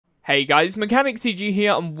Hey guys, Mechanic CG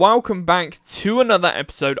here, and welcome back to another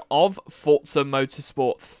episode of Forza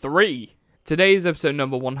Motorsport 3. Today is episode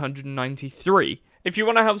number 193. If you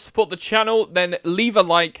want to help support the channel, then leave a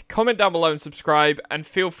like, comment down below and subscribe, and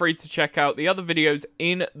feel free to check out the other videos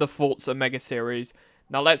in the Forza Mega Series.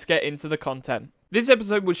 Now let's get into the content. This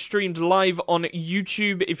episode was streamed live on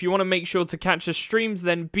YouTube. If you want to make sure to catch the streams,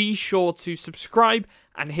 then be sure to subscribe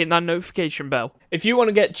and hit that notification bell. If you want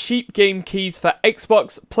to get cheap game keys for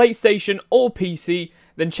Xbox, PlayStation, or PC,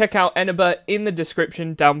 then check out Eneba in the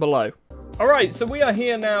description down below. Alright, so we are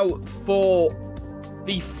here now for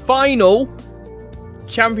the final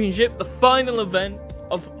championship, the final event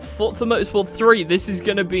of Forza Motorsport 3. This is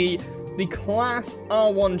going to be the Class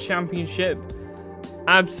R1 Championship.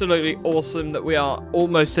 Absolutely awesome that we are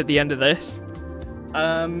almost at the end of this.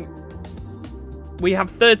 We have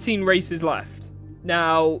 13 races left.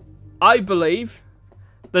 Now, I believe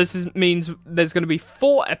means there's going to be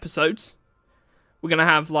 4 episodes. We're going to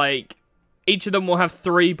have, like, each of them will have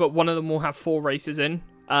 3, but one of them will have 4 races in.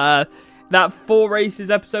 That 4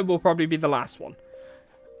 races episode will probably be the last one.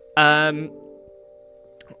 We're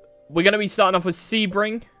going to be starting off with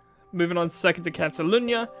Sebring, moving on second to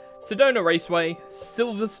Catalunya, Sedona Raceway,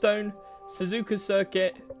 Silverstone, Suzuka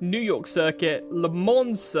Circuit, New York Circuit, Le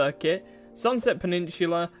Mans Circuit, Sunset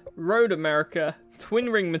Peninsula, Road America,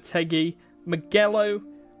 Twin Ring Motegi, Mugello,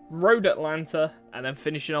 Road Atlanta, and then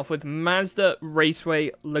finishing off with Mazda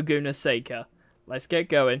Raceway Laguna Seca. Let's get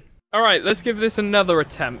going. Alright, let's give this another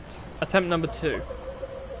attempt. Attempt number 2.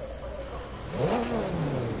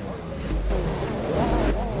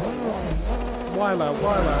 Weiler.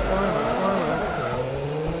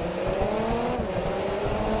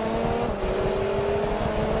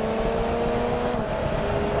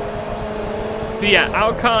 So yeah,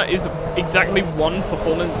 our car is exactly 1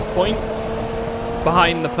 performance point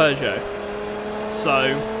behind the Peugeot.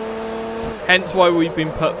 So, hence why we've been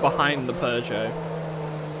put behind the Peugeot.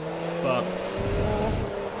 But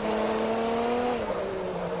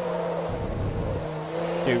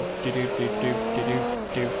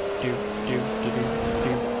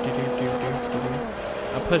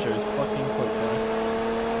our Peugeot is fucking quick, right?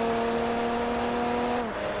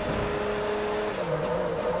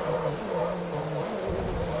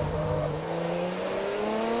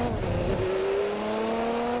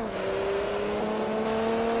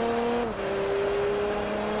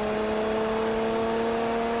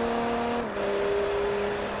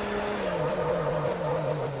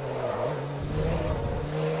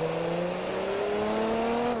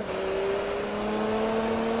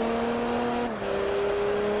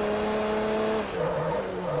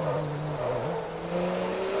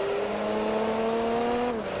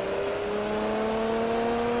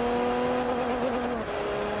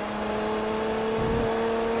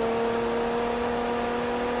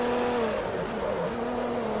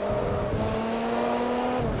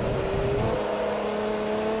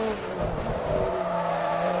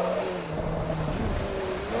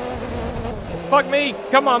 Fuck me!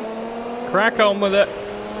 Come on! Crack on with it.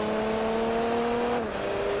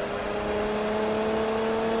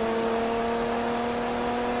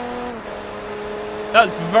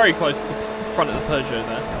 That's very close to the front of the Peugeot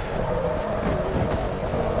there.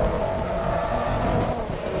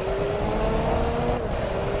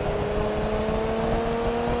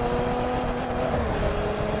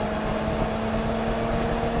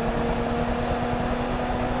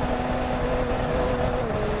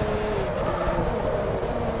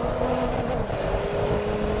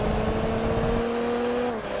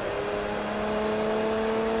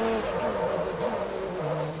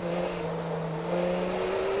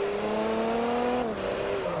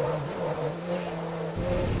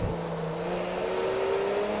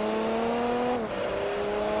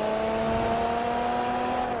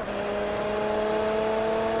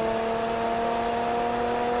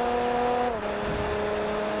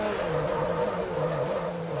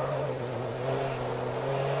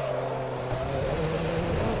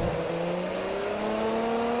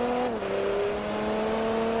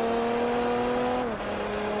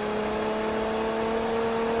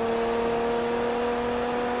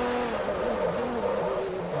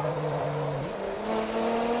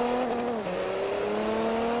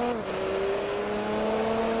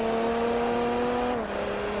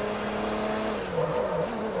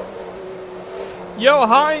 Yo,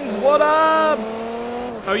 Heinz, what up?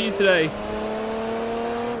 How are you today?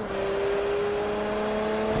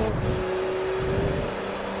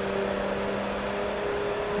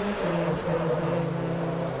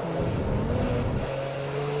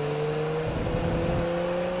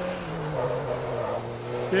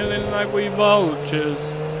 Feeling like we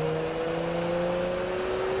vultures.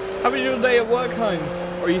 How was your day at work, Heinz?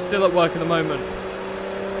 Or are you still at work at the moment?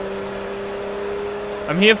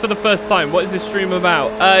 I'm here for the first time. What is this stream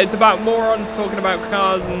about? It's about morons talking about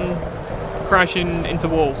cars and crashing into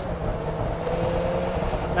walls.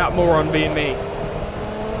 That moron being me.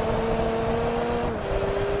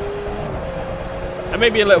 And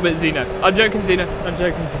maybe a little bit Zeno. I'm joking, Zeno. I'm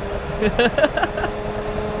joking, Zeno.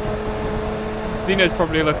 Zeno's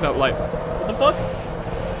probably looking up like, what the fuck?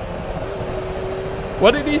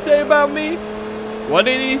 What did he say about me? What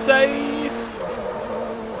did he say?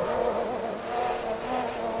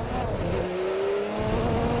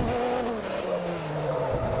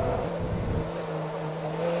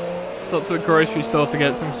 Stop to the grocery store to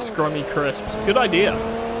get some scrummy crisps. Good idea.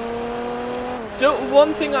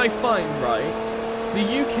 One thing I find, right? The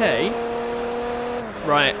UK,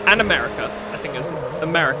 right, and America, I think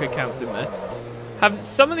America counts in this, have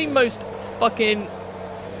some of the most fucking...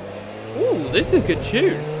 Ooh, this is a good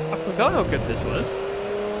tune. I forgot how good this was.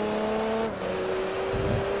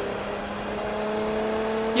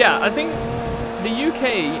 Yeah, I think the UK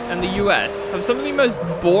and the US have some of the most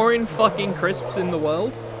boring fucking crisps in the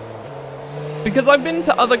world. Because I've been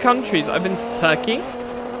to other countries. I've been to Turkey.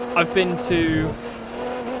 I've been to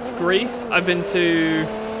Greece. I've been to...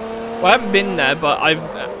 Well, I haven't been there, but I've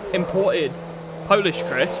imported Polish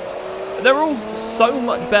crisps. They're all so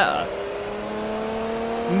much better.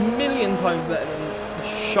 A million times better than the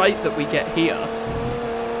shite that we get here.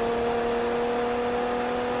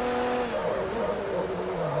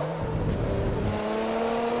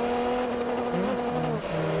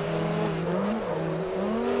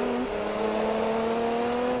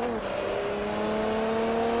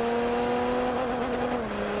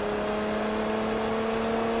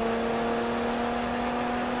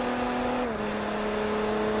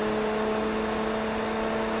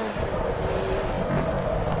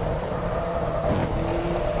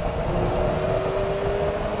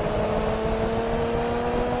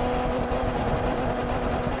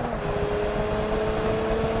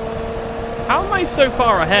 How am I so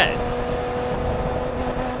far ahead?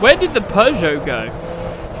 Where did the Peugeot go?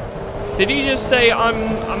 Did he just say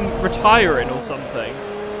I'm retiring or something?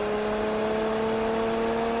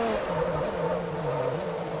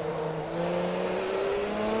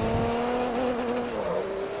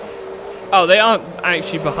 Oh, they aren't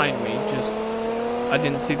actually behind me, just I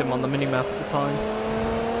didn't see them on the minimap at the time.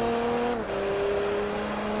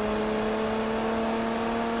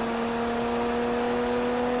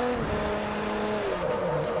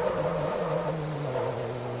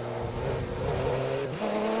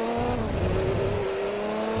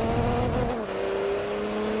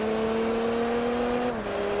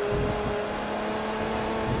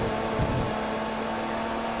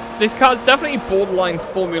 This car's definitely borderline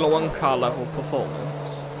Formula 1 car level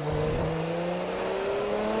performance.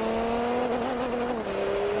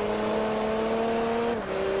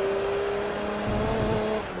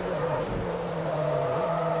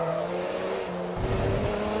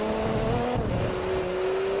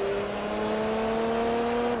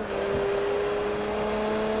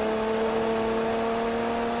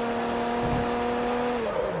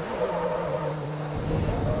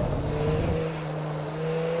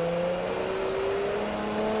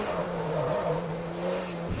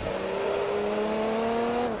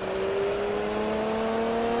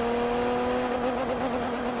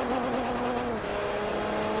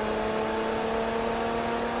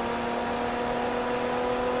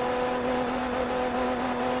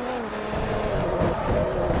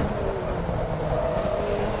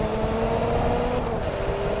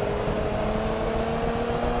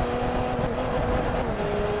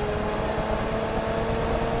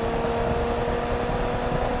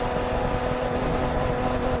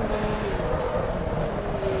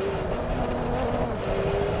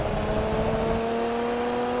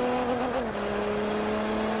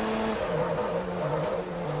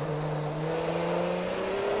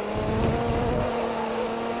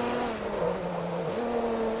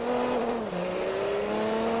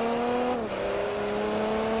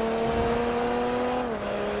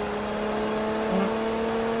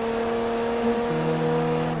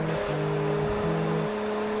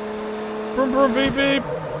 Beep beep.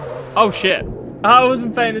 Oh shit. I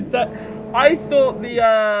wasn't paying attention. I thought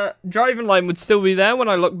the driving line would still be there when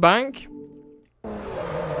I look back.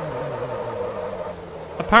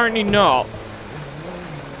 Apparently not.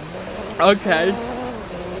 Okay.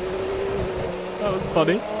 That was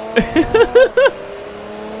funny.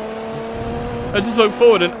 I just looked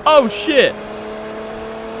forward and oh shit.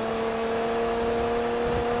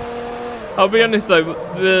 I'll be honest though,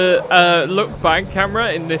 the look back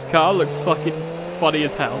camera in this car looks fucking funny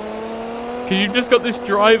as hell. Because you've just got this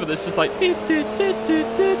driver that's just like...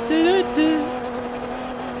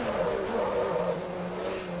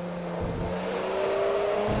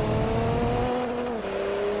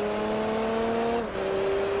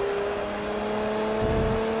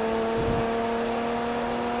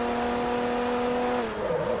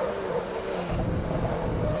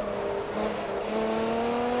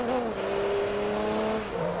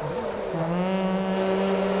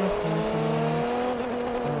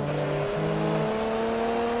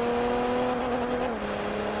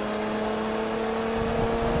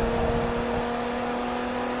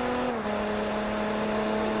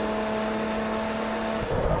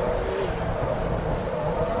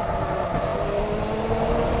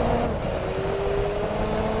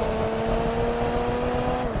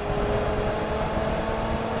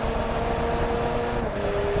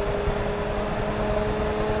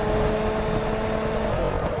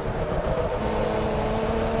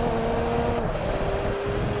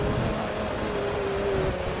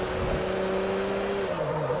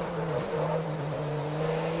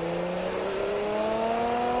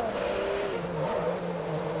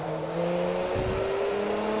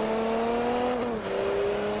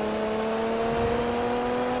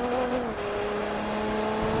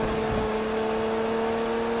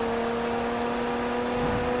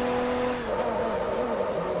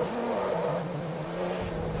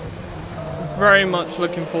 Very much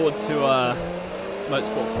looking forward to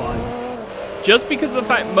Motorsport 5. Just because of the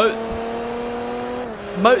fact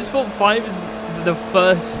Motorsport 5 is the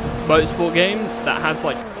first Motorsport game that has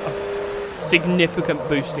like a significant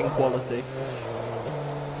boost in quality.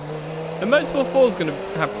 And Motorsport 4 is going to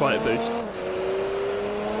have quite a boost.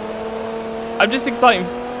 I'm just excited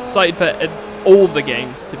for all the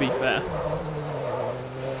games, to be fair.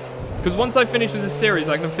 Because once I finish with the series,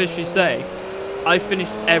 I can officially say I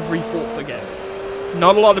finished every Forza game.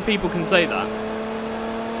 Not a lot of people can say that.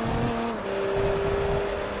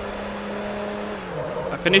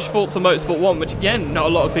 I finished Forza Motorsport 1, which again, not a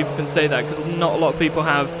lot of people can say that, because not a lot of people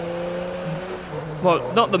have, well,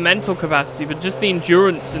 not the mental capacity, but just the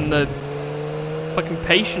endurance and the fucking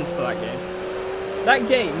patience for that game. That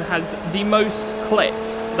game has the most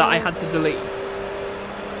clips that I had to delete.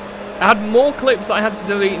 I had more clips that I had to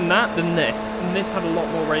delete in that than this, and this had a lot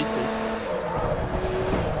more races.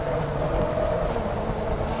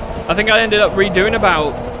 I think I ended up redoing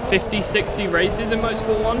about 50, 60 races in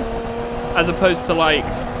Motorsport 1, as opposed to like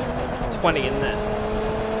 20 in this.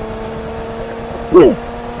 Woo.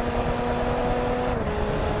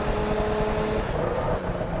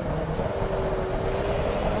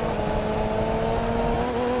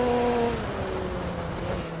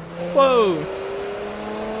 Whoa!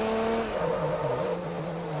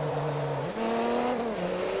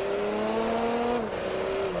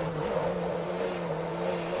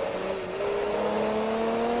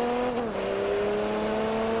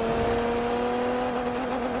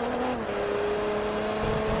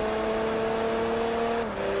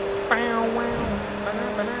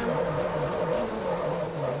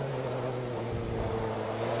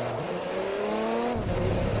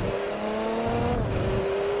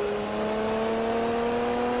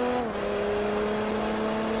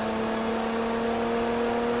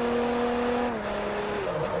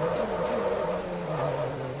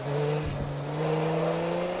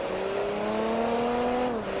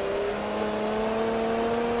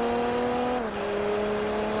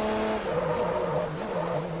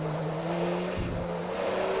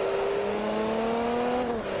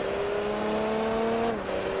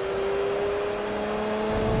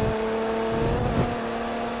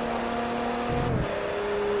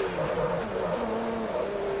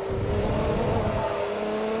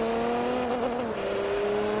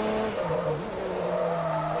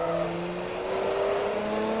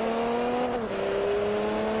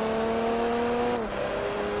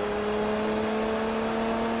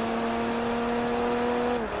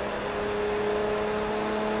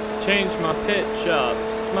 Change my pitch up,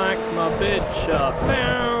 smack my bitch up.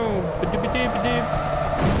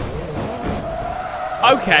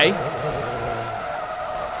 Okay.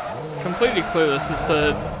 Completely clueless as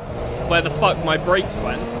to where the fuck my brakes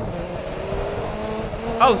went.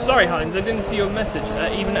 Oh, sorry, Heinz, I didn't see your message.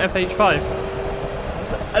 Even FH5.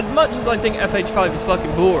 As much as I think FH5 is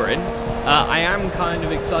fucking boring, I am kind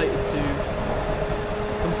of excited to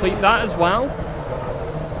complete that as well.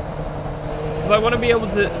 Because I want to be able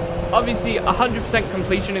to... Obviously, 100%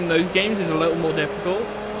 completion in those games is a little more difficult.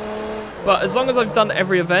 But as long as I've done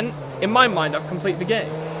every event, in my mind, I've completed the game.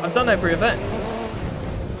 I've done every event.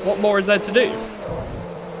 What more is there to do?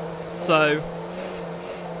 So...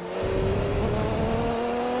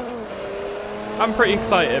 I'm pretty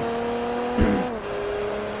excited.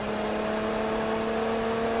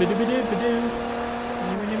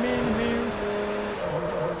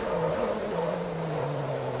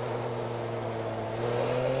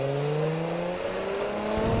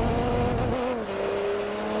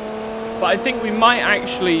 But I think we might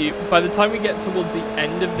actually, by the time we get towards the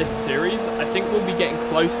end of this series, I think we'll be getting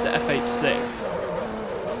close to FH6.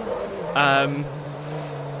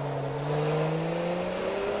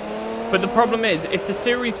 But the problem is, if the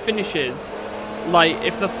series finishes, like,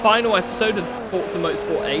 if the final episode of Forza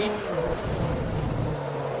Motorsport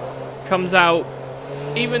 8 comes out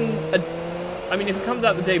even, I mean, if it comes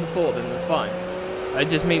out the day before, then that's fine. It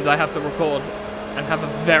just means I have to record and have a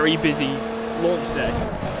very busy launch day.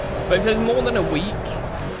 But if there's more than a week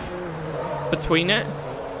between it,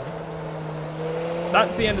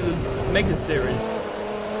 that's the end of the Mega Series.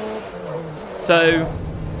 So,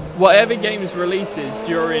 whatever games releases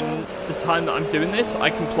during the time that I'm doing this, I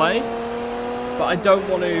can play. But I don't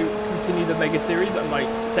want to continue the Mega Series and, like,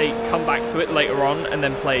 say, come back to it later on and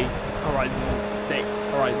then play Horizon 6,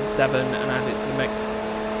 Horizon 7 and add it to the Mega.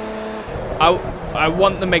 I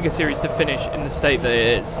want the Mega Series to finish in the state that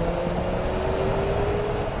it is.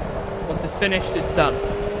 Once it's finished, it's done.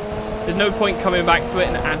 There's no point coming back to it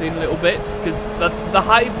and adding little bits, because the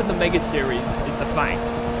hype of the Mega Series is the fact.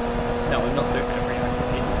 No, I'm not doing every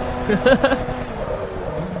hype.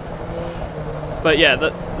 But yeah,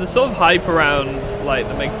 the sort of hype around, like,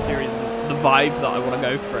 the Mega Series, the vibe that I want to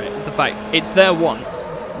go for it, is the fact it's there once,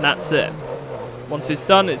 and that's it. Once it's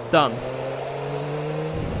done, it's done.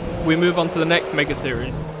 We move on to the next Mega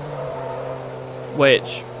Series,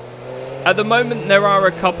 which, at the moment, there are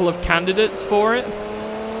a couple of candidates for it.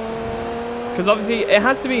 Because obviously, it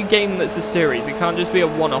has to be a game that's a series. It can't just be a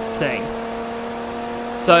one-off thing.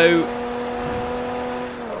 So,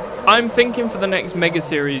 I'm thinking for the next Mega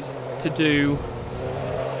Series to do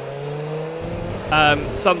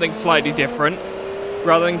something slightly different.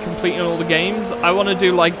 Rather than completing all the games, I want to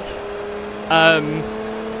do, like,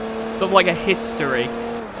 sort of like a history,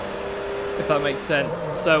 if that makes sense.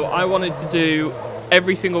 So, I wanted to do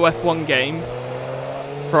every single F1 game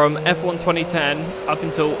from F1 2010 up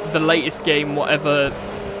until the latest game, whatever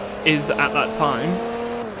is at that time.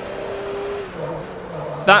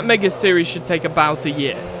 That Mega Series should take about a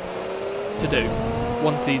year to do,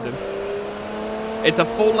 one season. It's a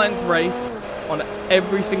full-length race on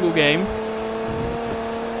every single game.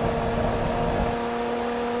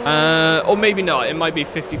 Or maybe not, it might be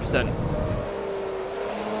 50%.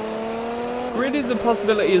 Grid is a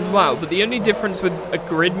possibility as well, but the only difference with a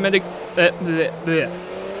Grid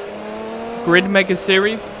Mega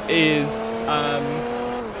Series is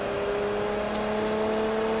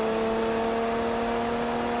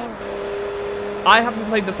I haven't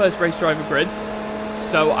played the first Race Driver Grid,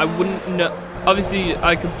 so I wouldn't know. Obviously,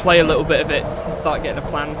 I could play a little bit of it to start getting a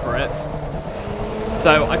plan for it,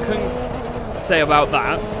 so I couldn't say about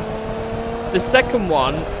that. The second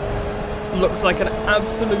one looks like an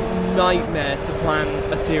absolute nightmare to plan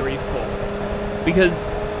a series for, because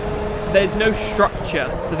there's no structure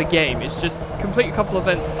to the game. It's just complete a couple of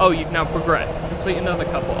events. Oh, you've now progressed. Complete another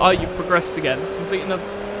couple. Oh, you've progressed again. Complete another.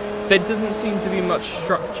 There doesn't seem to be much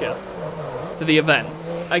structure to the event.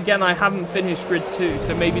 Again, I haven't finished Grid 2,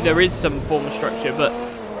 so maybe there is some form of structure, but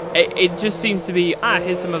it just seems to be,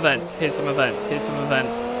 here's some events, here's some events, here's some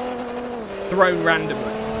events, thrown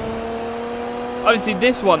randomly. Obviously,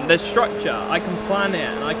 this one, there's structure. I can plan it,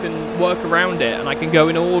 and I can work around it, and I can go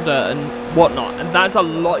in order and whatnot. And that's a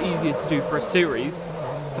lot easier to do for a series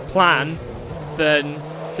to plan than,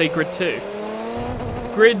 say, Grid 2.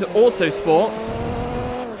 Grid Autosport,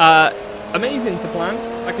 amazing to plan.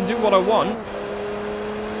 I can do what I want.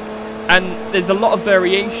 And there's a lot of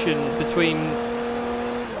variation between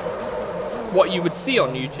what you would see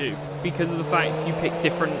on YouTube, because of the fact you pick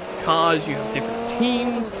different cars, you have different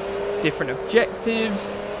teams, different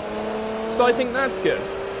objectives, so I think that's good.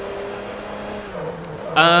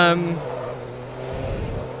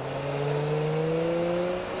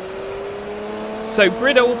 So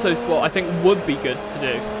Grid Autosport I think would be good to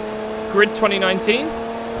do. Grid 2019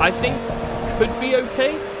 I think could be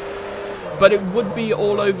okay, but it would be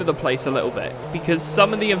all over the place a little bit, because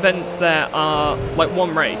some of the events there are like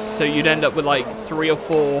one race, so you'd end up with like 3 or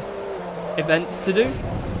 4 events to do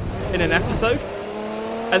in an episode.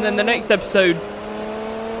 And then the next episode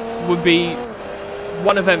would be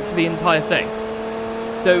one event for the entire thing.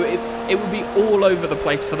 So it would be all over the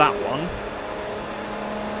place for that one.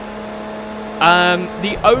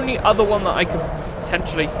 The only other one that I could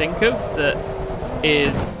potentially think of that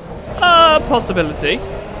is a possibility,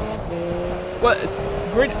 well,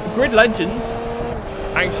 Grid Legends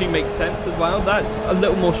actually makes sense as well. That's a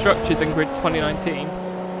little more structured than Grid 2019.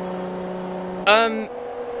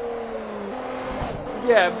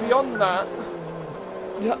 Yeah, beyond that,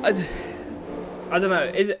 I don't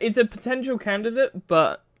know. It's a potential candidate,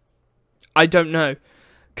 but I don't know.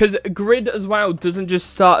 Because Grid as well doesn't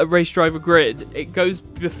just start at Race Driver Grid. It goes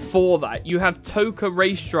before that. You have Toka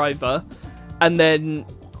Race Driver, and then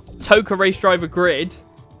Toka Race Driver Grid,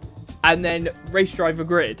 and then Race Driver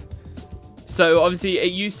Grid. So obviously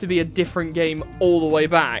it used to be a different game all the way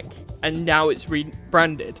back, and now it's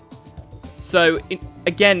rebranded. So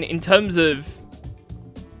again, in terms of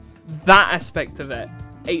that aspect of it,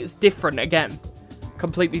 it's different again.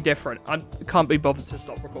 Completely different. I can't be bothered to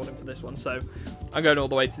stop recording for this one, so I'm going all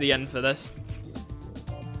the way to the end for this.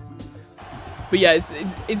 But yeah,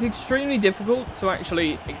 it's extremely difficult to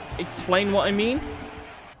actually explain what I mean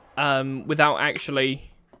without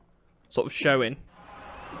actually sort of showing.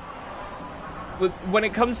 When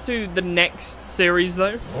it comes to the next series,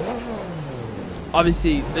 though,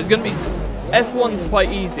 obviously there's going to be... F1's quite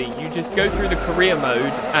easy. You just go through the career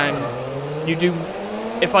mode and you do...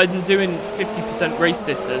 If I'm doing 50% race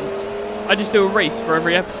distance, I just do a race for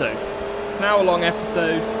every episode. It's an hour-long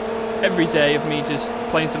episode every day of me just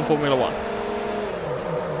playing some Formula 1.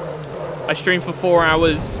 I stream for 4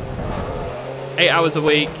 hours, 8 hours a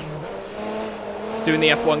week, doing the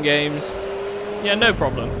F1 games. Yeah, no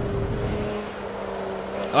problem.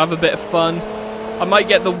 I'll have a bit of fun. I might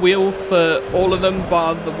get the wheel for all of them,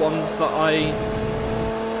 bar the ones that I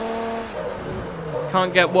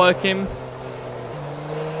can't get working.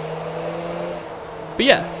 But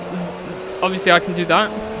yeah, obviously I can do that.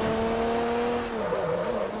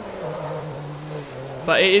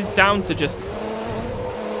 But it is down to just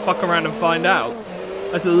fuck around and find out.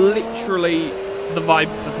 That's literally the vibe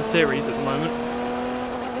for the series at the moment.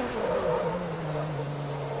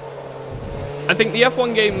 I think the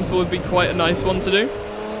F1 games would be quite a nice one to do,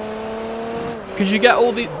 because you get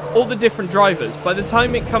all the different drivers. By the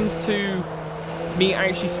time it comes to me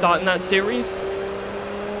actually starting that series,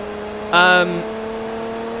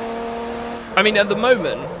 I mean, at the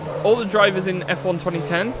moment, all the drivers in F1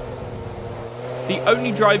 2010, the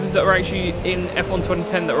only drivers that are actually in F1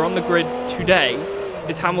 2010 that are on the grid today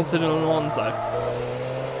is Hamilton and Alonso,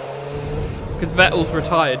 because Vettel's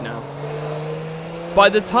retired now. By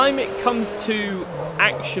the time it comes to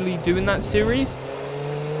actually doing that series,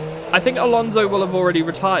 I think Alonso will have already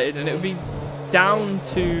retired, and it will be down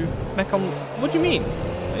to MECH on... What do you mean?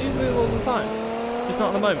 I use it all the time. Just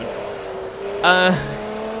not at the moment.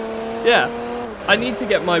 Yeah. I need to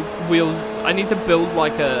get my wheels... I need to build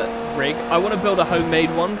like a rig. I want to build a homemade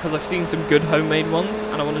one, because I've seen some good homemade ones,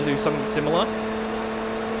 and I want to do something similar.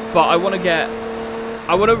 But I want to get...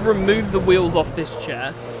 I want to remove the wheels off this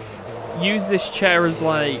chair, use this chair as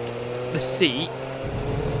like the seat,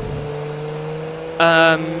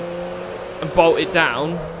 and bolt it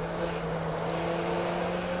down,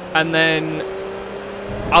 and then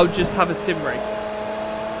I'll just have a sim rig,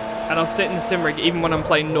 and I'll sit in the sim rig even when I'm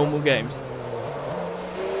playing normal games,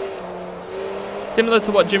 similar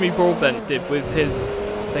to what Jimmy Broadbent did with his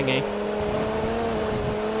thingy.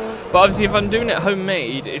 But obviously if I'm doing it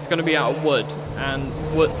homemade, it's going to be out of wood, and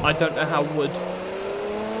wood, I don't know how would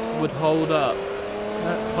hold up.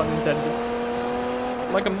 Pun intended.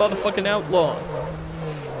 Like a motherfucking outlaw.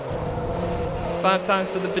 5 times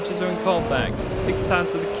for the bitches who are in callback. 6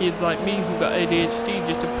 times for the kids like me who got ADHD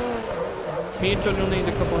just to... Me and John will need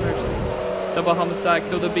a couple of nurses. Double homicide,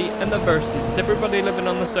 kill the beat, and the verses. It's everybody living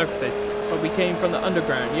on the surface, but we came from the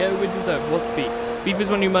underground. Yeah, we deserve. What's beef? Beef is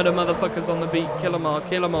when you murder motherfuckers on the beat. Kill them all,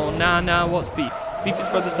 kill them all. Nah, what's beef? Beef is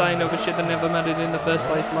brothers dying over shit that never mattered in the first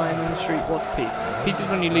place, lying in the street. What's peace? Peace is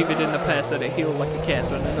when you leave it in the past so they heal like a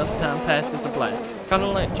cast. When enough time passes, a blast. Kinda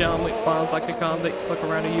like John Wick files like a convict. Fuck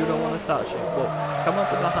around and you don't wanna start shit. Well, come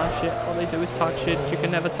up with the hot shit. All they do is talk shit. You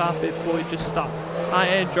can never top it, boy, just stop. I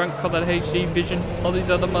ain't drunk, call that HD vision. All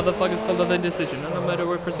these other motherfuckers full of indecision. And no matter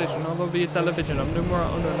what precision, all over your television. I'm numero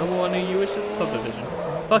uno, number one of you, it's just a subdivision.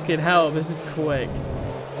 Fucking hell, this is quick.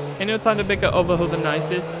 Ain't no time to pick it over who the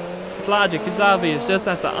nicest. It's logic, it's obvious, just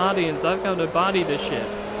as the audience, I've come to body this shit.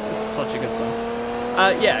 This is such a good song.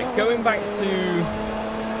 Yeah, going back to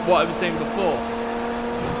what I was saying before.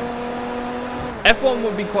 F1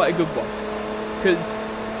 would be quite a good one, because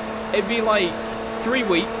it'd be like 3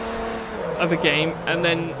 weeks of a game, and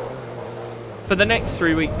then for the next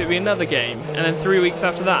 3 weeks it'd be another game, and then 3 weeks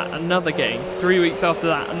after that, another game, 3 weeks after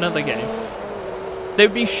that, another game.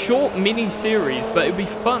 They'd be short mini-series, but it'd be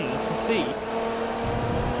fun to see.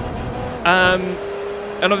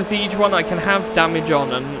 And obviously each one I can have damage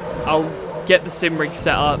on, and I'll get the sim rig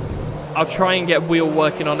set up, I'll try and get wheel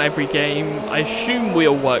working on every game. I assume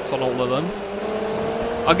wheel works on all of them.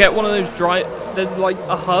 I'll get one of those there's like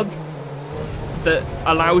a hub that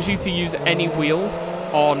allows you to use any wheel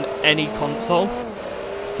on any console.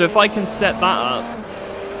 So if I can set that up,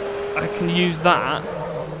 I can use that.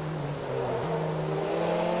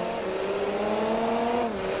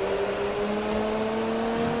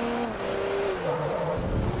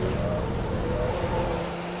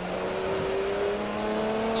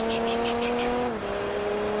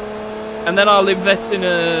 And then I'll invest in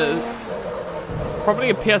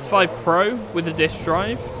probably a PS5 Pro with a disc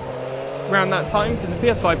drive around that time, because the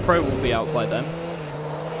PS5 Pro will be out by then.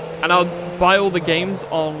 And I'll buy all the games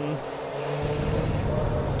on,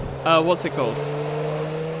 what's it called?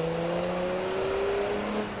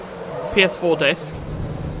 PS4 disc.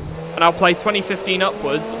 And I'll play 2015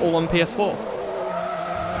 upwards all on PS4.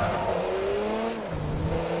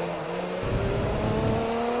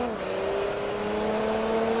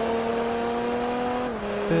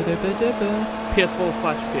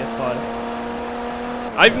 PS4/PS5.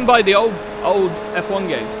 I even buy the old F1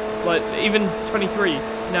 games, like even 23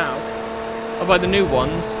 now. I buy the new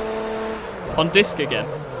ones on disc again,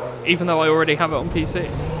 even though I already have it on PC.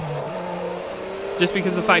 Just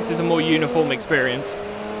because the fact it's a more uniform experience.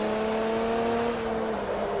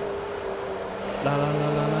 La la la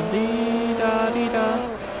la la dee da dee da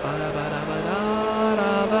ba da ba da ba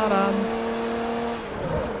da ba da.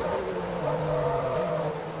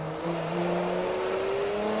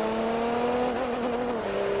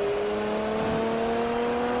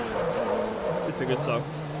 It's a good song.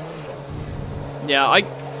 Yeah,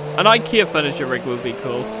 an IKEA furniture rig would be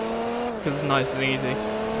cool because it's nice and easy.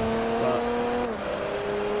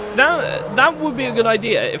 But that would be a good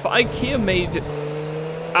idea if IKEA made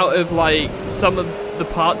out of like some of the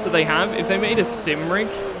parts that they have. If they made a sim rig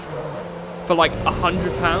for like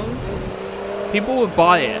 £100, people would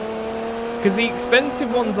buy it because the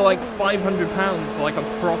expensive ones are like £500 for like a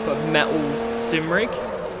proper metal sim rig.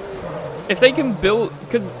 If they can build,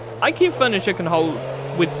 because IKEA furniture can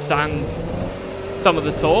withstand some of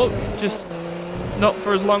the torque, just not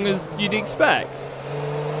for as long as you'd expect.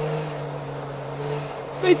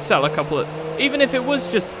 They'd sell a couple of, even if it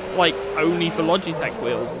was just like only for Logitech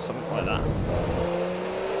wheels or something like that.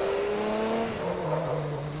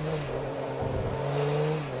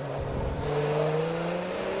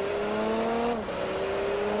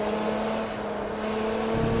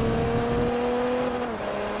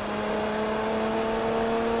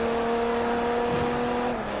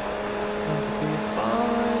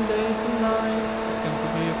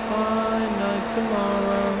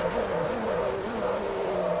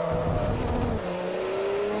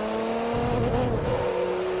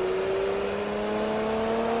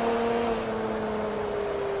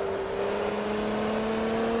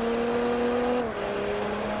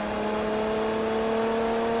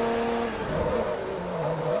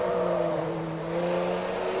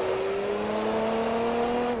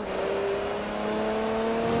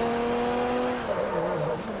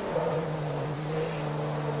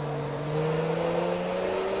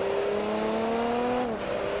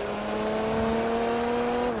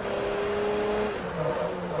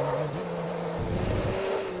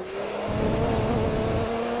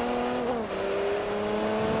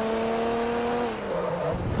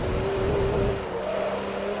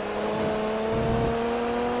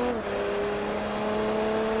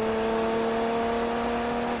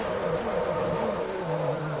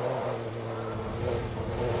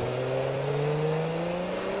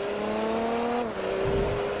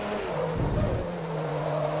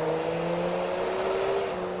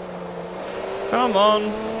 Come on.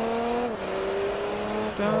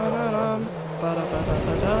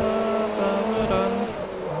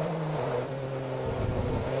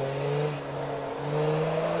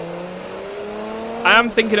 I am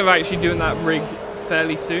thinking of actually doing that rig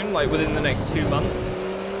fairly soon, like within the next 2 months.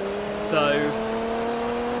 So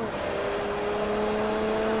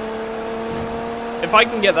if I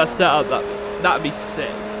can get that set up, that'd be sick.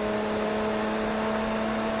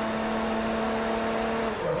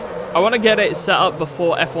 I want to get it set up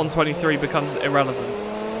before F123 becomes irrelevant.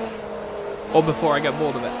 Or before I get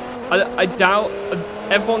bored of it. I doubt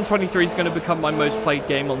F123 is going to become my most played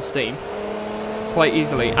game on Steam. Quite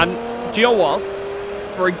easily. And do you know what?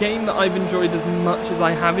 For a game that I've enjoyed as much as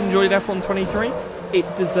I have enjoyed F123, it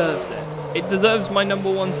deserves it. It deserves my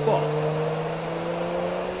 #1 spot.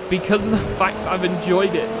 Because of the fact that I've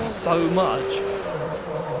enjoyed it so much.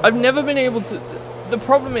 I've never been able to... The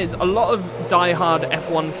problem is, a lot of die-hard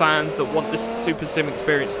F1 fans that want this Super Sim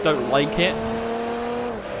experience don't like it.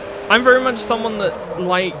 I'm very much someone that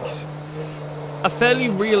likes a fairly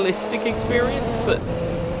realistic experience, but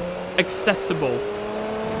accessible.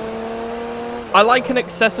 I like an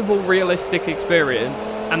accessible, realistic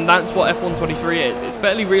experience, and that's what F1 23 is. It's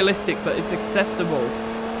fairly realistic, but it's accessible.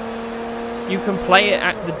 You can play it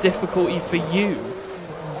at the difficulty for you.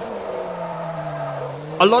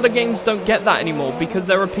 A lot of games don't get that anymore because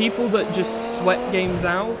there are people that just sweat games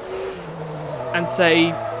out and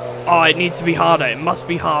say, oh, it needs to be harder, it must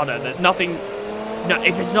be harder, there's nothing, no,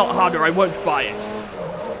 if it's not harder, I won't buy it.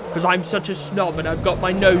 Because I'm such a snob and I've got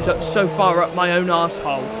my nose up so far up my own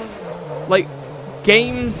arsehole. Like,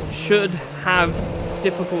 games should have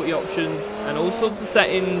difficulty options and all sorts of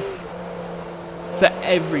settings for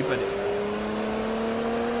everybody.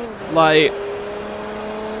 Like,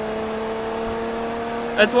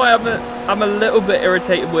 that's why I'm a little bit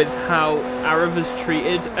irritated with how Arab has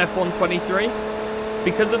treated F1 23,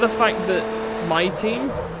 because of the fact that my team,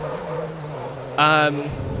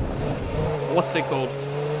 what's it called?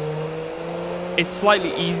 It's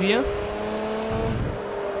slightly easier.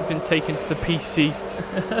 I've been taken to the PC.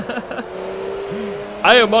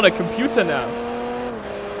 I am on a computer now.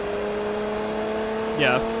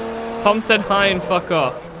 Yeah. Tom said hi and fuck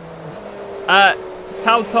off.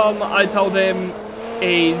 Tell Tom I told him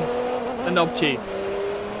he's a knob cheese.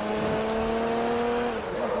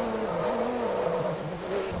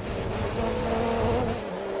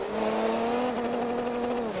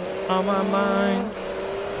 On my mind.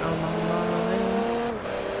 On my mind.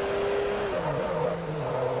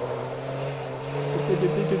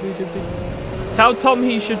 Tell Tom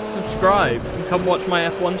he should subscribe and come watch my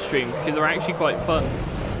F1 streams because they're actually quite fun.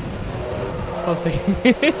 Tom's saying.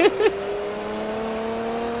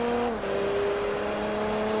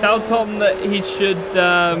 Tell Tom that he should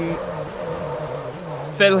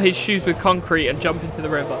fill his shoes with concrete and jump into the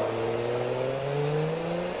river.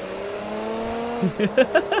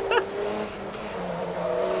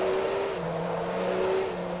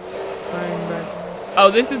 Oh,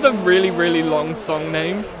 this is a really, really long song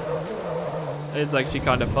name. It's actually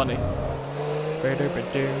kind of funny.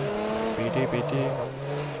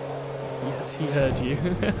 Yes, he heard you.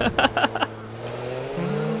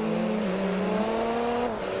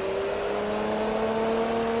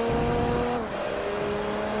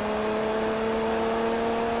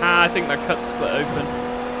 I think that cut's split open.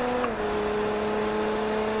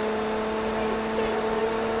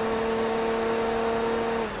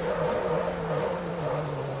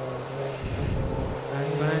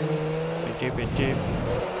 Bang bang. Bidoo bidoo.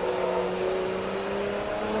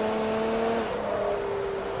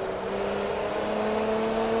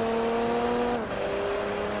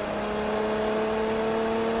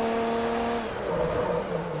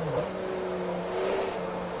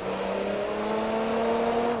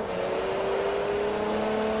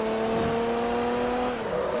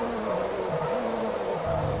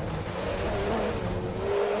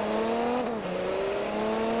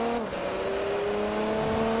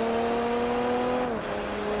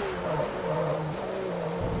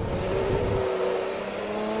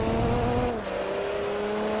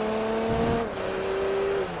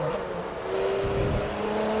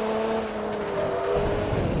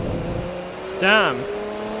 Damn.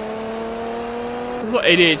 This is what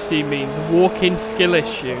ADHD means. Walk-in skill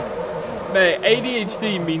issue. Mate,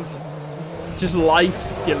 ADHD means just life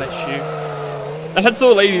skill issue. That's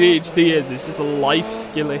all ADHD is. It's just a life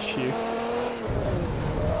skill issue.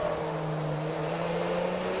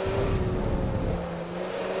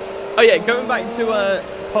 Oh yeah, going back to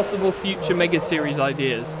possible future Mega Series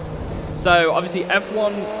ideas. So obviously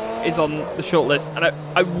F1 is on the shortlist, and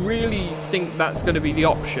I really think that's going to be the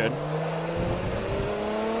option.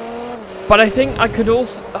 But I think I could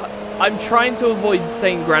also... I'm trying to avoid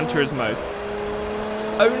saying Gran Turismo.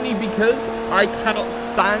 Only because I cannot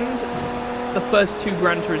stand the first two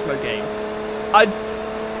Gran Turismo games. I'd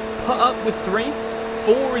put up with 3.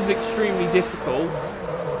 4 is extremely difficult.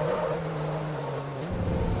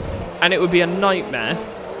 And it would be a nightmare.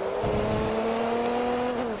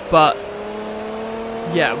 But...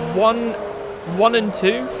 yeah, 1 and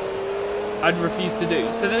 2, I'd refuse to do.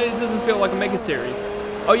 So then it doesn't feel like a Mega Series.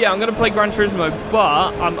 Oh yeah, I'm going to play Gran Turismo,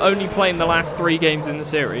 but I'm only playing the last 3 games in the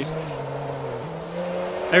series.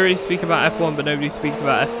 Everybody speaks about F1, but nobody speaks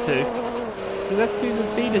about F2. Because F2's a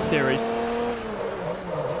feeder series.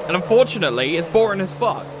 And unfortunately, it's boring as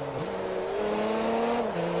fuck.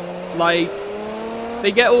 Like,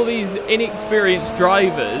 they get all these inexperienced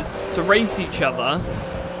drivers to race each other,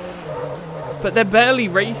 but they're barely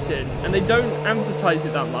racing, and they don't advertise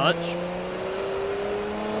it that much.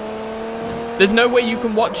 There's no way you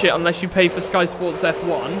can watch it unless you pay for Sky Sports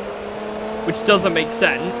F1, which doesn't make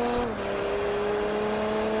sense.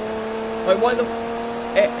 Like, why the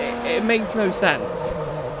It makes no sense.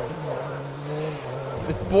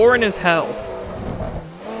 It's boring as hell.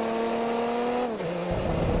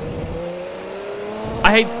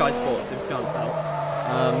 I hate Sky Sports, if you can't tell.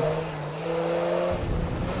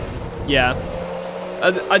 Yeah.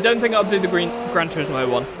 I don't think I'll do the Gran Turismo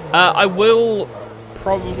one. I will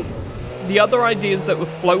probably... The other ideas that were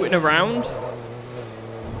floating around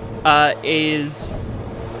is...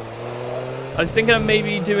 I was thinking of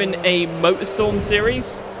maybe doing a Motorstorm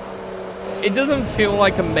series. It doesn't feel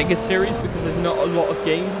like a mega series because there's not a lot of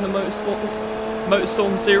games in the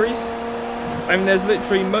Motorstorm series. I mean, there's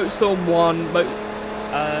literally Motorstorm 1,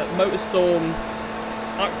 Motorstorm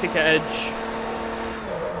Arctic Edge,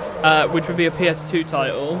 which would be a PS2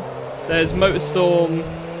 title. There's Motorstorm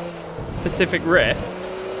Pacific Rift,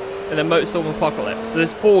 and then Motorstorm Apocalypse. So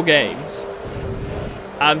there's 4 games.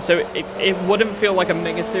 So it wouldn't feel like a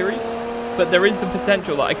mega series, but there is the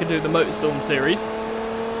potential that I could do the Motorstorm series,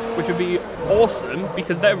 which would be awesome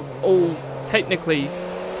because they're all technically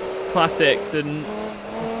classics and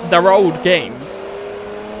they're old games.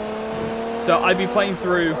 So I'd be playing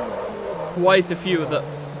through quite a few of the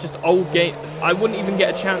just old games. I wouldn't even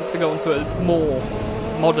get a chance to go into a more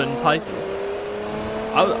modern title.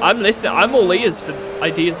 I'm listening. I'm all ears for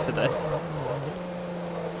ideas for this.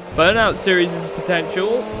 Burnout series is a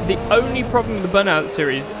potential. The only problem with the Burnout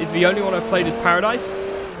series is the only one I've played is Paradise,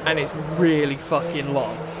 and it's really fucking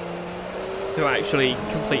long to actually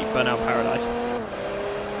complete Burnout Paradise.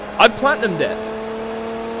 I platinumed it.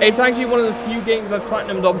 It's actually one of the few games I've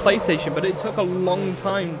platinumed on PlayStation, but it took a long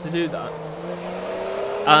time to do that.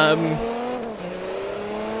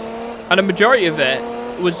 And a majority of it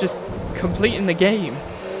was just completing the game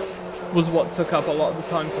was what took up a lot of the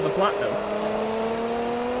time for the platinum.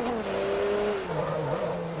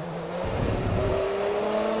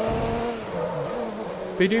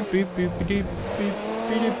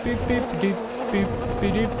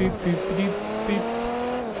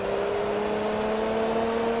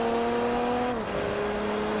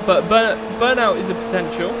 But Burnout is a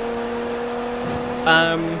potential.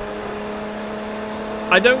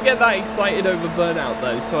 I don't get that excited over Burnout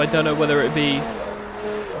though, so I don't know whether it'd be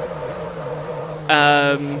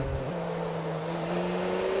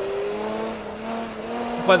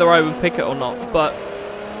whether I would pick it or not. But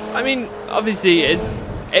I mean, obviously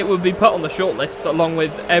it would be put on the shortlist along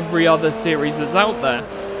with every other series that's out there,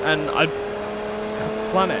 and I'd have to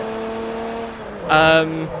plan it.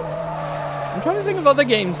 I'm trying to think of other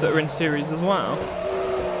games that are in series as well.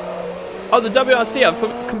 Oh, the WRC, I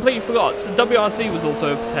completely forgot. So WRC was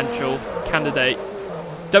also a potential candidate.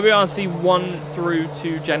 WRC 1 through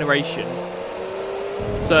 2 generations.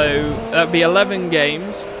 So that'd be 11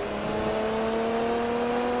 games.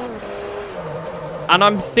 And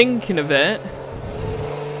I'm thinking of it.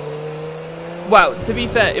 Well, to be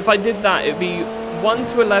fair, if I did that, it'd be 1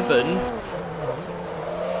 to 11.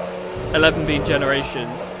 11 being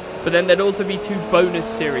generations. But then there'd also be 2 bonus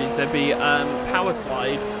series. There'd be Power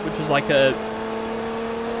Slide, which was like a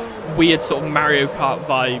weird sort of Mario Kart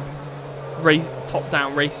vibe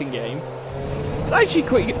top-down racing game. It's actually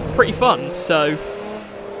pretty fun, so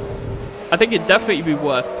I think it'd definitely be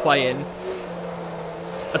worth playing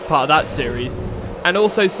as part of that series. And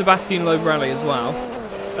also Sebastian Loeb Rally as well.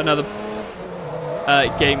 Another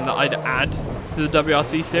game that I'd add to the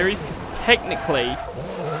WRC series, because technically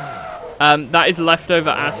that is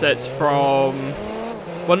leftover assets from...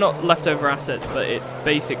 Well, not leftover assets, but it's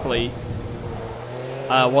basically...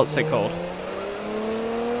 what's it called?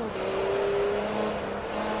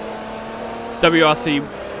 WRC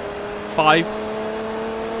 5.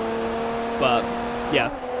 But,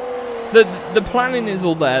 yeah. The planning is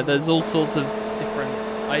all there. There's all sorts of different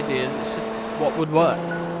ideas. It's just what would work.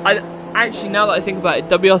 Actually, now that I think about it,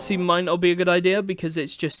 WRC might not be a good idea, because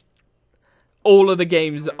it's just... all of the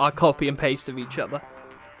games are copy and paste of each other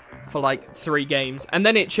for like 3 games, and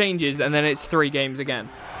then it changes, and then it's 3 games again.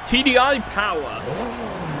 TDI Power.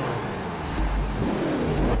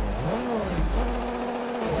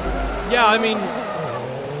 Yeah, I mean,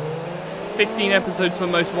 15 episodes for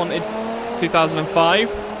Most Wanted 2005.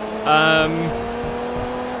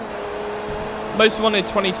 Most Wanted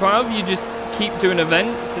 2012, you just keep doing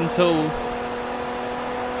events until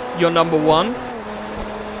you're number 1.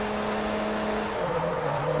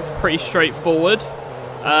 Pretty straightforward.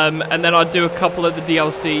 And then I'd do a couple of the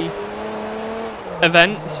DLC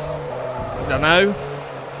events. I don't know.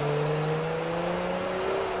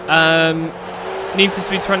 Need for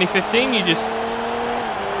Speed 2015, you just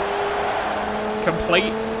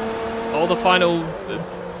complete all the final...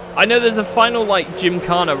 I know there's a final like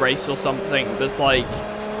Gymkhana race or something that's like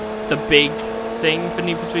the big thing for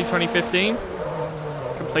Need for Speed 2015.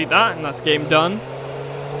 complete that, and that's game done.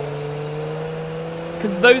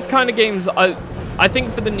 Because those kind of games, I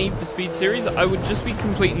think for the Need for Speed series, I would just be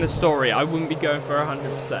completing the story. I wouldn't be going for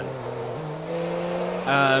 100%.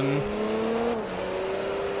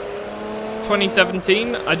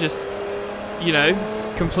 2017, I just, you know,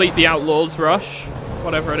 complete the Outlaws Rush,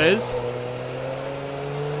 whatever it is.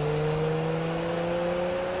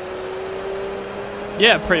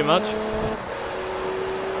 Yeah, pretty much.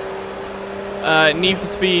 Need for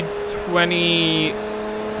Speed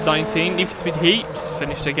 2019, Need for Speed Heat, just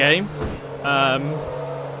finished a game.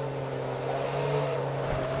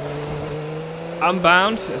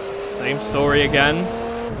 Unbound, it's the same story again.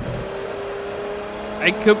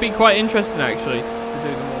 It could be quite interesting actually to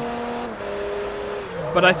do them all.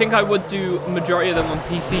 But I think I would do majority of them on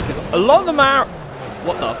PC because a lot of them are...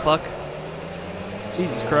 What the fuck?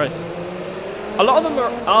 Jesus Christ. A lot of them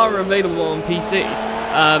are available on PC.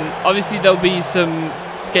 Obviously there'll be some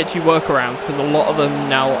sketchy workarounds because a lot of them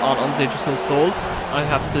now aren't on digital stores. I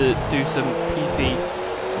have to do some PC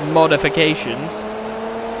modifications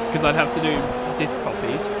because I'd have to do disc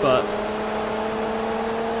copies, but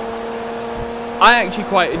I actually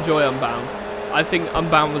quite enjoy Unbound. I think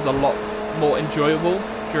Unbound was a lot more enjoyable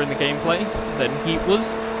during the gameplay than Heat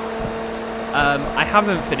was. I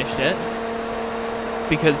haven't finished it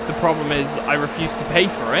because the problem is I refuse to pay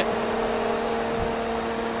for it.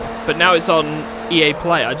 But now it's on EA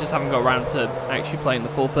Play, I just haven't got around to actually playing the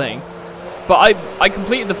full thing. But I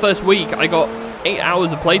completed the first week, I got 8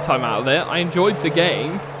 hours of playtime out of it, I enjoyed the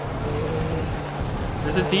game.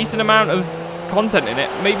 There's a decent amount of content in it,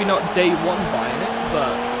 maybe not day one buying it,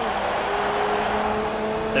 but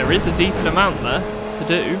there is a decent amount there to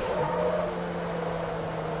do.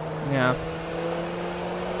 Yeah.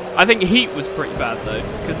 I think Heat was pretty bad though,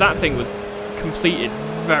 because that thing was completed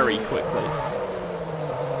very quickly.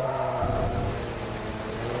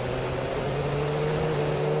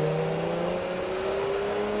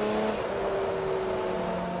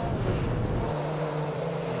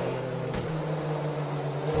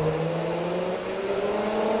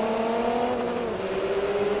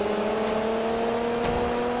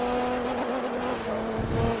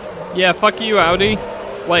 Yeah, fuck you, Audi.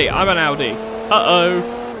 Wait, I'm an Audi. Uh-oh.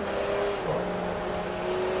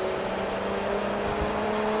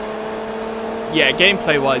 Yeah,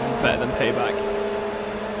 gameplay-wise is better than Payback.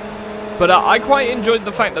 But I quite enjoyed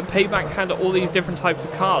the fact that Payback had all these different types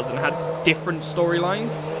of cars and had different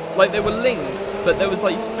storylines. Like, they were linked, but there was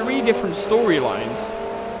like 3 different storylines.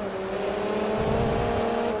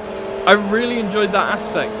 I really enjoyed that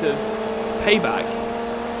aspect of Payback.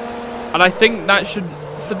 And I think that should...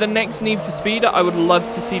 For the next Need for Speed, I would love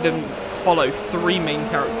to see them follow 3 main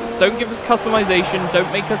characters. Don't give us customization,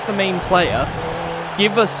 don't make us the main player.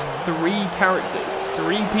 Give us 3 characters,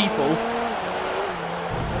 3 people.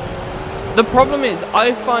 The problem is,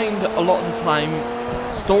 I find a lot of the time,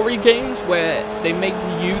 story games where they make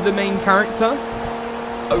you the main character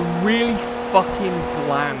are really fucking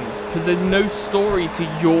bland. Because there's no story to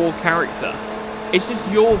your character. It's just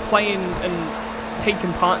you're playing and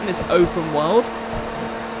taking part in this open world.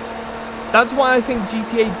 That's why I think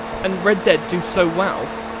GTA and Red Dead do so well.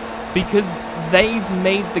 Because they've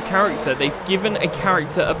made the character, they've given a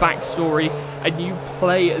character a backstory, and you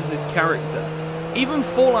play as this character. Even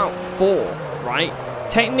Fallout 4, right?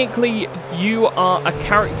 Technically, you are a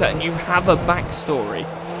character and you have a backstory,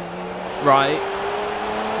 right?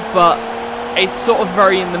 But it's sort of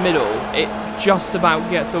very in the middle. It just about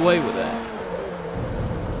gets away with it.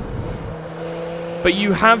 But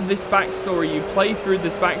you have this backstory, you play through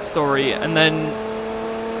this backstory, and then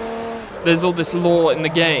there's all this lore in the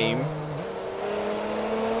game.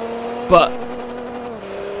 But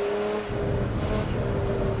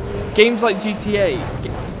games like GTA,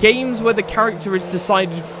 games where the character is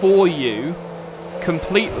decided for you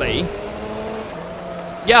completely,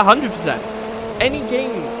 yeah, 100%. Any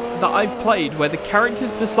game that I've played where the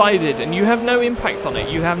character's decided and you have no impact on it,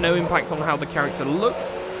 you have no impact on how the character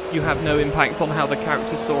looks, you have no impact on how the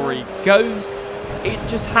character story goes, it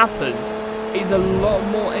just happens, is a lot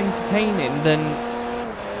more entertaining than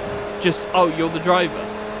just, oh, you're the driver.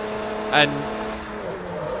 And,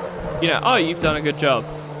 you know, oh, you've done a good job.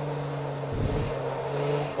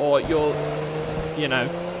 Or you're, you know,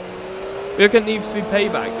 look at Need for Speed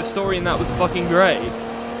Payback, the story in that was fucking great.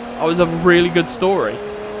 It was a really good story.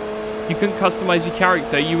 You couldn't customize your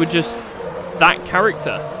character, you were just that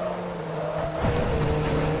character.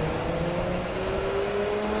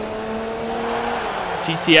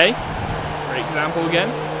 GTA, great example again.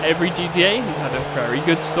 Every GTA has had a very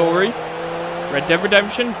good story. Red Dead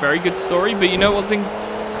Redemption, very good story, but you know what's in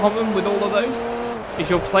common with all of those? is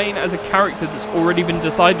you're playing as a character that's already been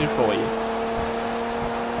decided for you.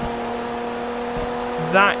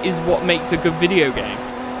 That is what makes a good video game.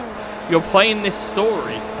 You're playing this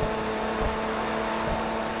story.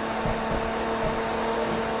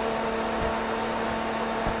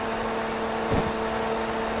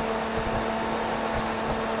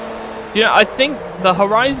 You know, I think the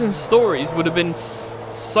Horizon stories would have been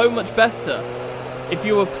so much better if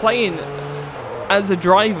you were playing as a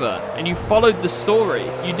driver and you followed the story.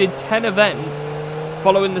 You did 10 events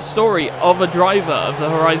following the story of a driver of the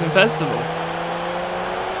Horizon Festival.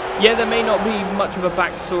 Yeah, there may not be much of a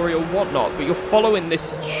backstory or whatnot, but you're following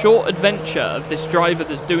this short adventure of this driver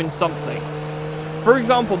that's doing something. For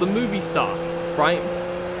example, the movie star, right?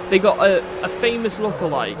 They got a famous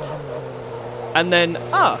lookalike, and then,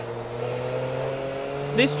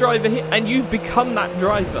 this driver here, and you become that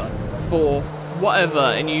driver for whatever,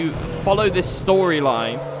 and you follow this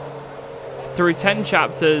storyline through 10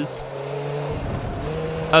 chapters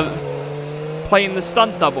of playing the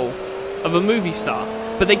stunt double of a movie star.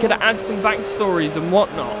 But they could add some backstories and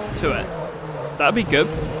whatnot to it. That'd be good.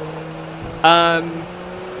 I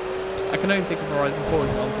can only think of Horizon 4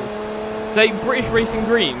 examples. Say British Racing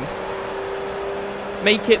Green.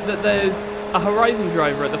 Make it that there's a Horizon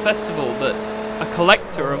driver at the festival that's a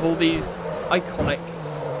collector of all these iconic,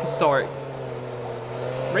 historic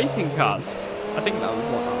racing cars. I think that was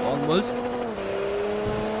what that one was.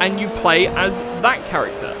 And you play as that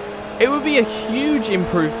character. It would be a huge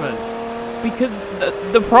improvement. Because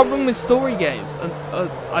the problem with story games, and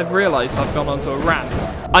I've realised I've gone onto a rant.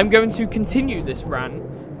 I'm going to continue this rant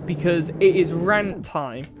because it is rant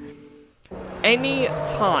time. Any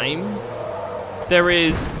time there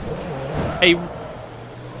is a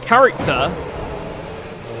character,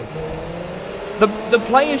 the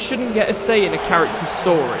player shouldn't get a say in a character's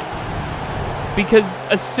story. Because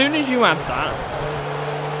as soon as you add that,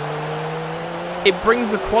 it brings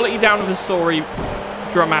the quality down of the story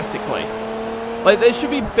dramatically. Like, there should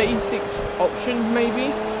be basic options,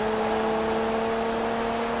 maybe.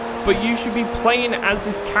 But you should be playing as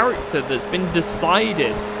this character that's been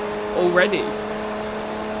decided already.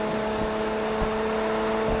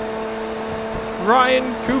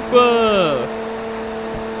 Ryan Cooper!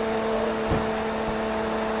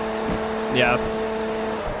 Yeah.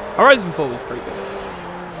 Horizon 4 was pretty good.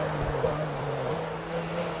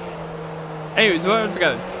 Anyways, where was I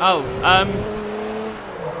going? Oh,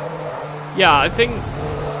 yeah, I think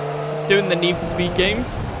doing the Need for Speed games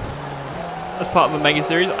as part of a mega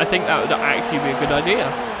series, I think that would actually be a good idea.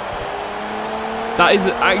 That is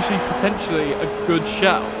actually potentially a good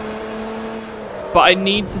show. But I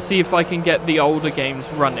need to see if I can get the older games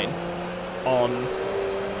running on,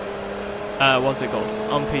 what's it called?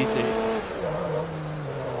 On PC.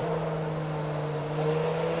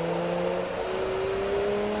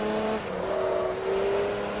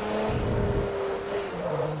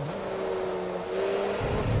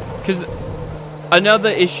 Because another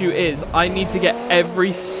issue is I need to get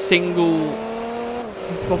every single...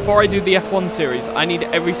 Before I do the F1 series, I need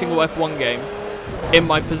every single F1 game in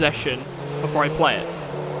my possession before I play it.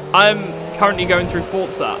 I'm currently going through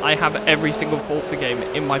Forza. I have every single Forza game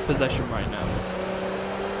in my possession right now.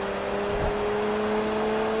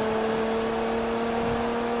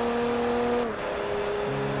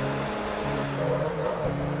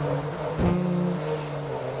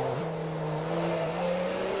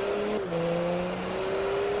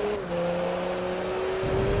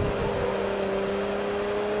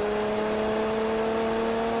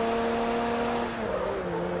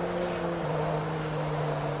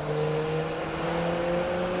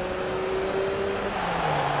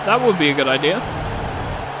 That would be a good idea.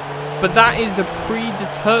 But that is a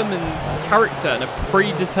predetermined character and a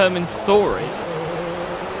predetermined story.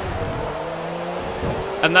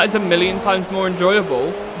 And that is a million times more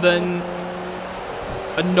enjoyable than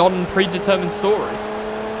a non-predetermined story.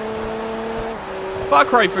 Far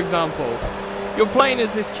Cry, for example. You're playing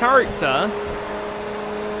as this character,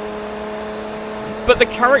 but the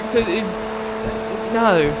character is...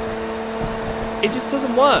 No. It just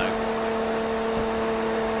doesn't work.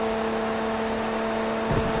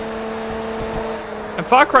 And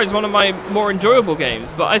Far Cry is one of my more enjoyable games,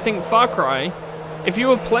 but I think Far Cry, if you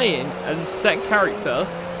were playing as a set character,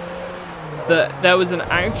 that there was an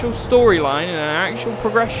actual storyline and an actual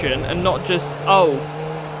progression, and not just, oh,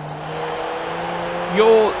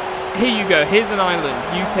 here you go, here's an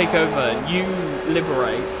island, you take over, and you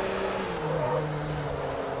liberate.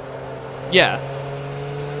 Yeah.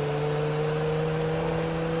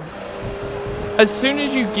 As soon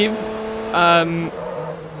as you give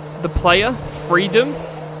the player freedom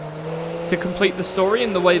to complete the story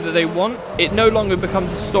in the way that they want, it no longer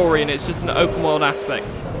becomes a story and it's just an open world aspect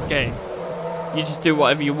game. You just do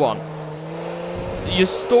whatever you want. Your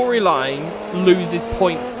storyline loses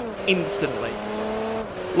points instantly.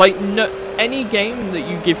 Like, any game that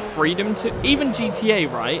you give freedom to, even GTA,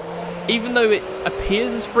 right? Even though it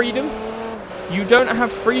appears as freedom, you don't have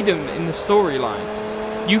freedom in the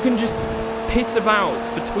storyline. You can just piss about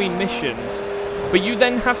between missions, but you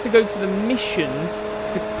then have to go to the missions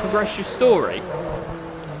to progress your story.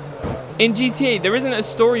 In GTA, there isn't a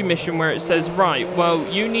story mission where it says, right, well,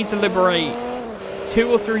 you need to liberate 2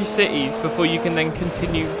 or 3 cities before you can then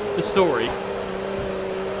continue the story.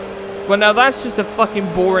 Well, now that's just a fucking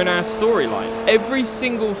boring ass storyline. Every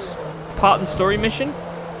single part of the story mission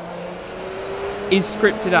is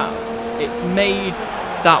scripted out. It's made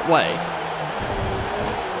that way.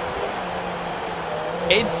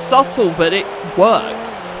 It's subtle, but it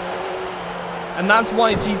works. And that's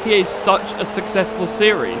why GTA is such a successful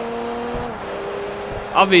series.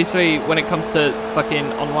 Obviously, when it comes to fucking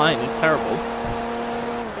online, it's terrible.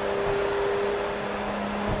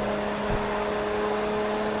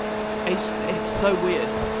 It's so weird.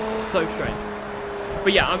 It's so strange.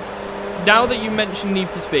 But yeah, now that you mentioned Need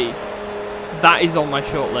for Speed, that is on my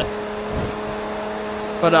short list.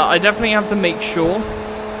 But I definitely have to make sure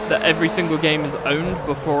that every single game is owned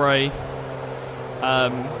before I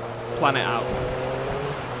plan it out.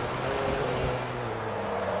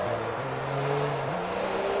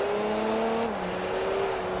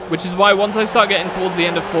 Which is why once I start getting towards the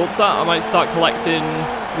end of Forza, I might start collecting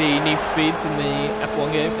the Need for Speeds in the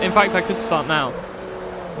F1 game. In fact, I could start now,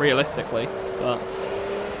 realistically, but...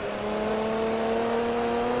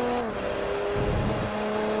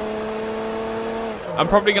 I'm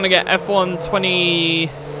probably going to get F1 20...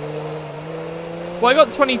 Well, I got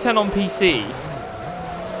 2010 on PC.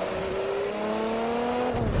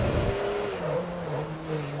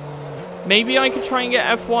 Maybe I could try and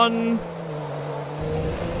get F1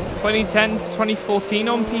 2010 to 2014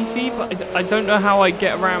 on PC, but I don't know how I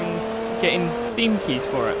get around getting Steam keys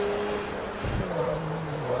for it.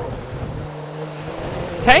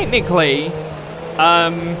 Technically,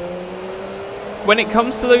 when it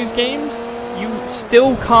comes to those games, you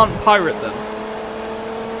still can't pirate them.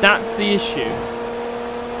 That's the issue.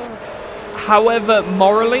 However,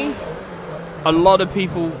 morally, a lot of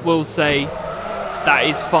people will say that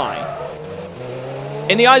is fine.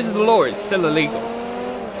 In the eyes of the law, it's still illegal.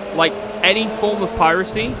 Like, any form of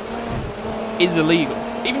piracy is illegal.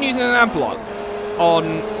 Even using an ad block on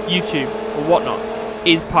YouTube or whatnot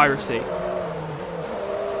is piracy.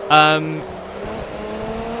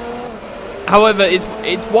 However,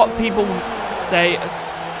 it's what people say.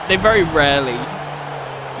 They very rarely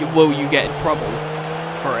will you get in trouble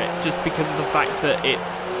for it, just because of the fact that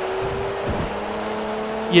it's,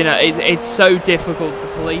 you know, it's so difficult to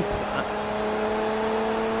police that.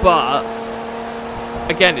 But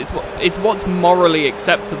again, it's what's morally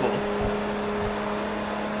acceptable.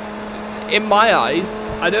 In my eyes,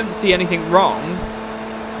 I don't see anything wrong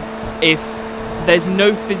if there's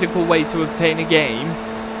no physical way to obtain a game.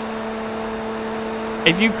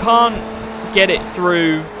 If you can't get it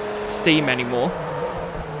through Steam anymore,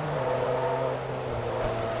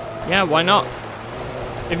 yeah, why not?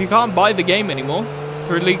 If you can't buy the game anymore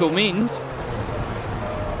through legal means,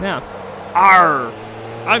 yeah. Arr!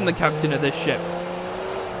 I'm the captain of this ship.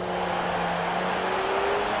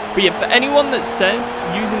 But yeah, for anyone that says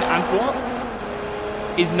using adblock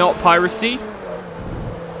is not piracy,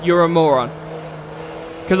 you're a moron.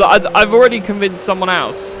 Because I've already convinced someone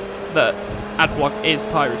else that adblock is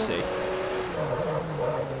piracy,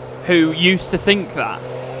 who used to think that.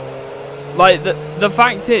 Like, the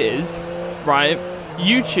fact is, right,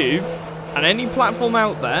 YouTube and any platform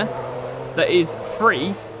out there that is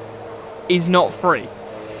free is not free.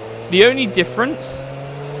 The only difference...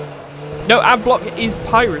 No, adblock is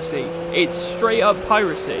piracy. It's straight up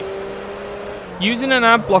piracy. Using an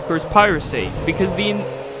ad blocker is piracy, because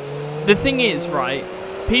the thing is, right,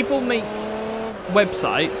 people make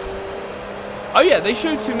websites... Oh yeah, they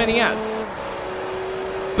show too many ads.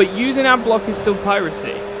 But using ad block is still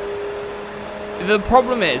piracy. The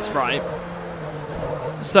problem is, right,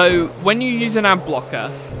 so when you use an ad blocker,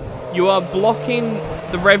 you are blocking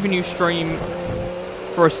the revenue stream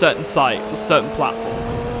for a certain site or certain platform.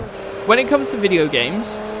 When it comes to video games,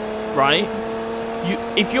 right,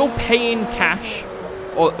 if you're paying cash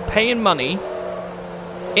or paying money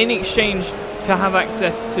in exchange to have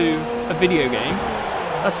access to a video game,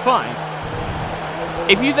 that's fine.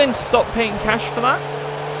 If you then stop paying cash for that,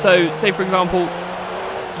 so say for example,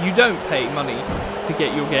 you don't pay money to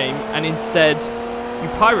get your game and instead you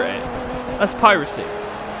pirate it, that's piracy.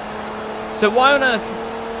 So why on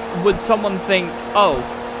earth would someone think, oh,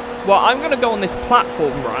 well, I'm going to go on this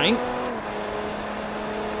platform, right,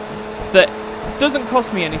 that doesn't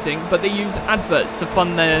cost me anything, but they use adverts to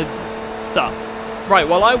fund their stuff. Right,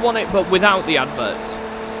 well, I want it, but without the adverts.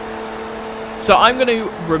 So I'm going to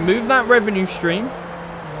remove that revenue stream,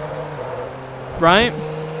 right,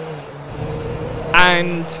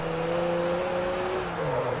 and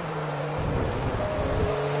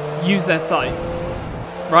use their site,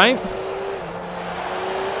 right?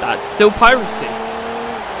 That's still piracy.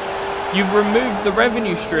 You've removed the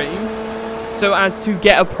revenue stream so as to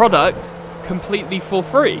get a product completely for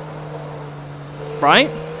free, right?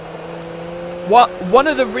 One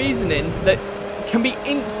of the reasonings that can be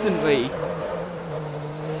instantly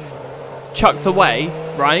chucked away,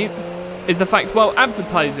 right, is the fact, well,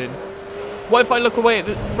 advertising. What if I look away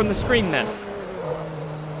from the screen then?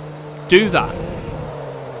 Do that.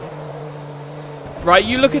 Right,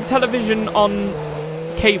 you look at television on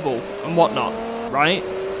cable and whatnot, right?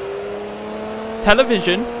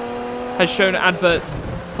 Television has shown adverts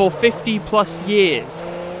for 50 plus years,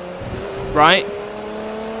 right?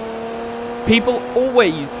 People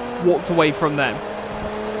always walked away from them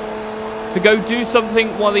to go do something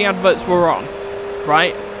while the adverts were on,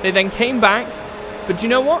 right? They then came back, but do you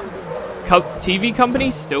know what? TV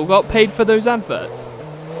companies still got paid for those adverts,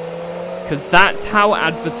 because that's how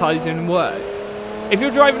advertising works. If you're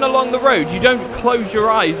driving along the road, you don't close your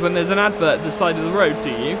eyes when there's an advert at the side of the road, do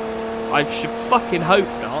you? I should fucking hope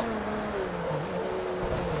not.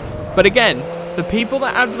 But again, the people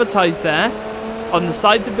that advertise there, on the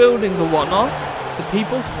sides of buildings or whatnot, the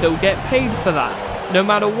people still get paid for that, no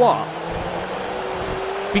matter what.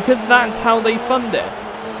 Because that's how they fund it.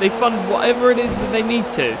 They fund whatever it is that they need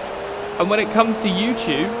to. And when it comes to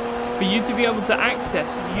YouTube, for you to be able to access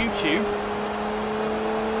YouTube,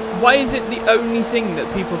 why is it the only thing that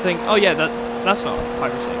people think, oh yeah, that's not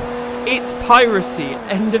piracy? It's piracy,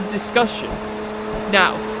 end of discussion.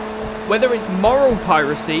 Now, whether it's moral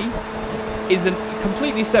piracy is a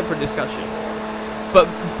completely separate discussion. But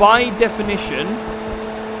by definition,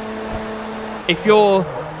 if you're...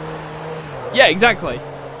 Yeah, exactly.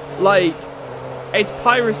 Like, it's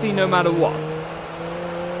piracy no matter what.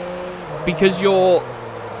 Because you're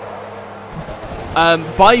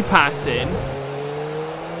bypassing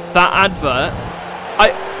that advert.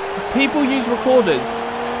 People use recorders,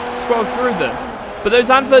 scroll through them, but those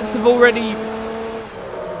adverts have already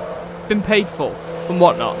been paid for and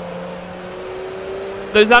whatnot.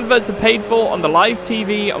 Those adverts are paid for on the live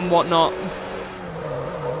TV and whatnot.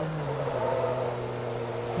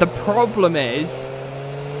 The problem is,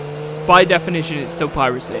 by definition, it's still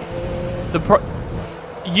piracy.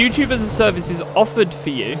 YouTube as a service is offered for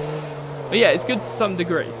you. But yeah, it's good to some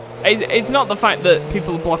degree. It's not the fact that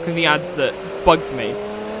people are blocking the ads that bugs me.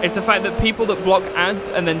 It's the fact that people that block ads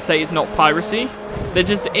and then say it's not piracy, they're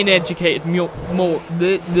just uneducated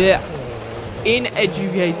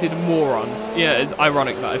uneducated morons. Yeah, it's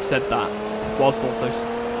ironic that I've said that, whilst also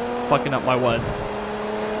fucking up my words.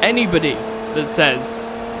 Anybody that says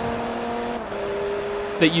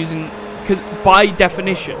that using... Because by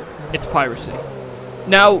definition, it's piracy.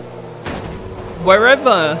 Now,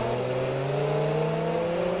 wherever...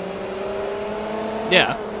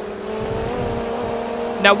 Yeah.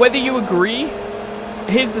 Now, whether you agree,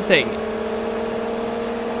 here's the thing.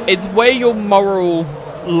 It's where your moral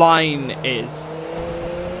line is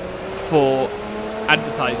for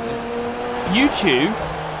advertising. YouTube,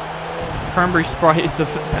 Cranberry Sprite is the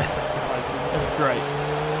best advertisement. It's great.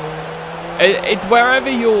 It's wherever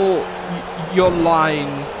your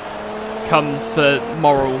line comes for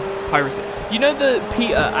moral piracy. You know the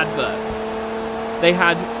Peter advert? They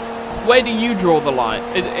had... Where do you draw the line?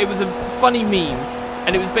 It was a funny meme,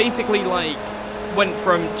 and it was basically like, went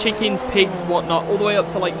from chickens, pigs, whatnot, all the way up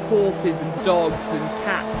to like horses and dogs and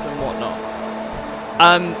cats and whatnot.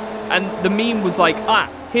 And the meme was like,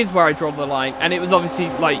 here's where I draw the line, and it was obviously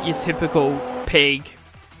like your typical pig,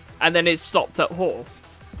 and then it stopped at horse.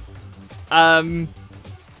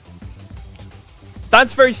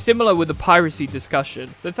 That's very similar with the piracy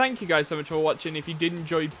discussion. So thank you guys so much for watching. If you did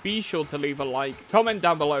enjoy, be sure to leave a like, comment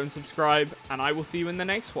down below and subscribe, and I will see you in the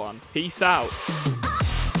next one. Peace out.